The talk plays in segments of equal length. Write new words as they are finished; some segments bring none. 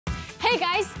Hey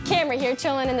guys, Kamri here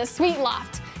chilling in the sweet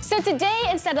loft. So today,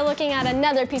 instead of looking at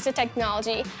another piece of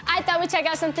technology, I thought we'd check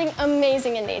out something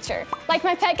amazing in nature, like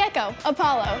my pet gecko,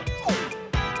 Apollo.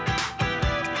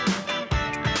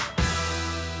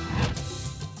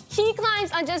 He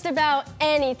climbs on just about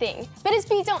anything, but his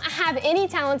feet don't have any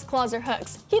talons, claws, or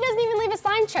hooks. He doesn't even leave a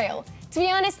slime trail. To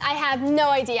be honest, I have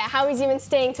no idea how he's even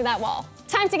staying to that wall.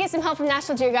 Time to get some help from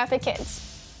National Geographic Kids.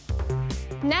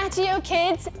 Nat Geo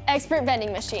Kids Expert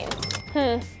Vending Machine.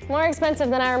 More expensive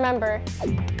than I remember.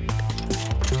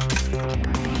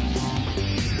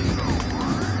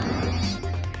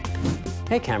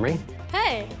 Hey, Kamri.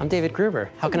 Hey. I'm David Gruber.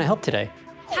 How can I help today?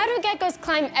 How do geckos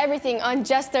climb everything on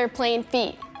just their plain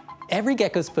feet? Every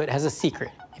gecko's foot has a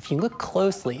secret. If you look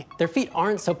closely, their feet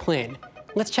aren't so plain.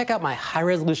 Let's check out my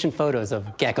high-resolution photos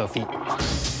of gecko feet.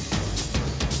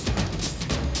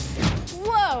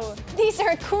 Whoa, these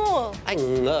are cool. I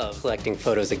love collecting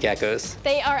photos of geckos.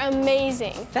 They are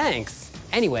amazing. Thanks.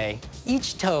 Anyway,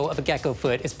 each toe of a gecko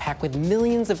foot is packed with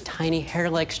millions of tiny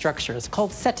hair-like structures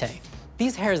called setae.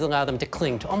 These hairs allow them to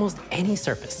cling to almost any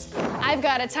surface. I've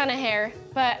got a ton of hair,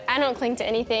 but I don't cling to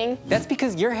anything. That's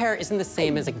because your hair isn't the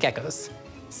same as a gecko's.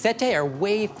 Setae are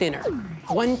way thinner,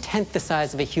 1/10 the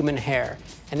size of a human hair,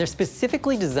 and they're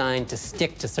specifically designed to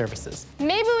stick to surfaces.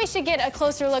 Maybe we should get a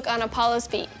closer look on Apollo's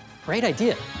feet. Great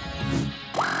idea.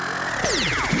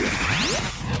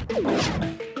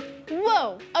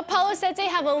 Whoa, Apollo setae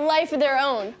have a life of their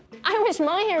own. I wish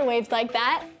my hair waved like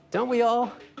that. Don't we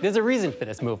all? There's a reason for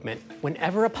this movement.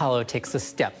 Whenever Apollo takes a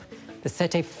step, the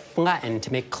setae flatten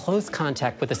to make close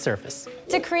contact with the surface.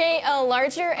 To create a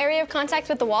larger area of contact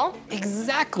with the wall?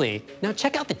 Exactly. Now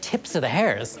check out the tips of the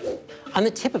hairs. On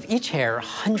the tip of each hair are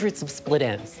hundreds of split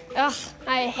ends. Ugh,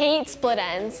 I hate split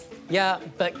ends. Yeah,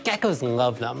 but geckos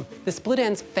love them. The split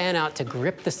ends fan out to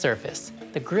grip the surface.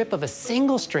 The grip of a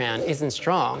single strand isn't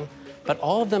strong, but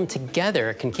all of them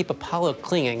together can keep Apollo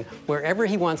clinging wherever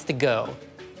he wants to go.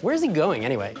 Where's he going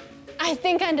anyway? I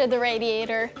think under the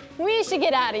radiator. We should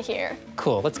get out of here.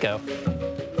 Cool, let's go.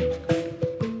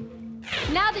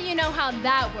 Now that you know how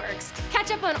that works,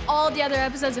 catch up on all the other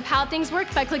episodes of How Things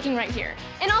Work by clicking right here.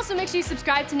 And also make sure you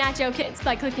subscribe to Nat Geo Kids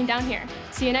by clicking down here.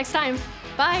 See you next time.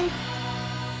 Bye.